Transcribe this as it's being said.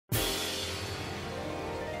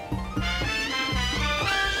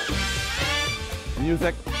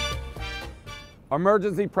Music.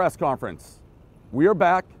 Emergency press conference. We are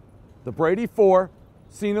back. The Brady Four,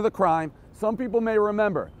 scene of the crime. Some people may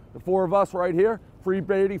remember the four of us right here. Free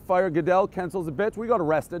Brady, fire Goodell, Kensel's a bitch. We got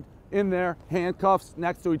arrested in there, handcuffs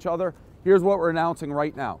next to each other. Here's what we're announcing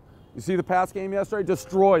right now. You see the Pats game yesterday?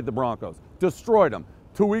 Destroyed the Broncos. Destroyed them.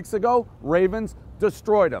 2 weeks ago, Ravens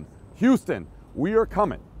destroyed them. Houston, we are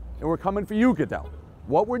coming. And we're coming for you, Goodell.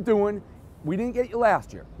 What we're doing, we didn't get you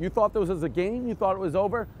last year. You thought this was a game? You thought it was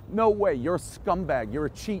over? No way. You're a scumbag. You're a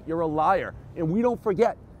cheat. You're a liar. And we don't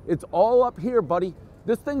forget. It's all up here, buddy.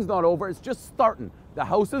 This thing's not over. It's just starting. The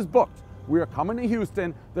house is booked. We are coming to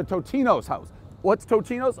Houston, the Totino's house. What's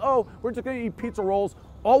Totino's? Oh, we're just going to eat pizza rolls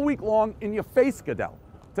all week long in your face, Goodell.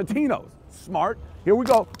 Totino's. Smart. Here we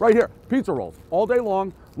go. Right here. Pizza rolls. All day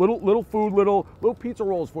long. Little food, little pizza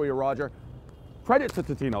rolls for you, Roger. Credit to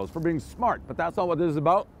Totino's for being smart, but that's not what this is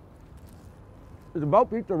about. It's about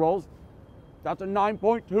pizza rolls. That's a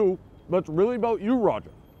 9.2, but it's really about you, Roger.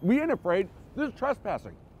 We ain't afraid. This is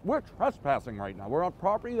trespassing. We're trespassing right now. We're on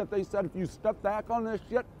property that they said if you step back on this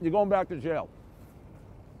shit, you're going back to jail.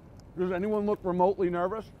 Does anyone look remotely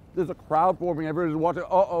nervous? There's a crowd forming. Everybody's watching.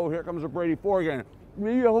 Uh-oh, here comes the Brady Four again.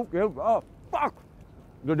 We don't give a fuck.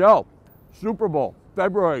 Goodell, Super Bowl,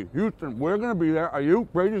 February, Houston. We're going to be there. Are you?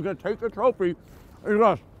 Brady's going to take the trophy and he's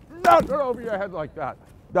going to snap it over your head like that.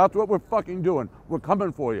 That's what we're fucking doing. We're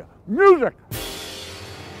coming for you. Music!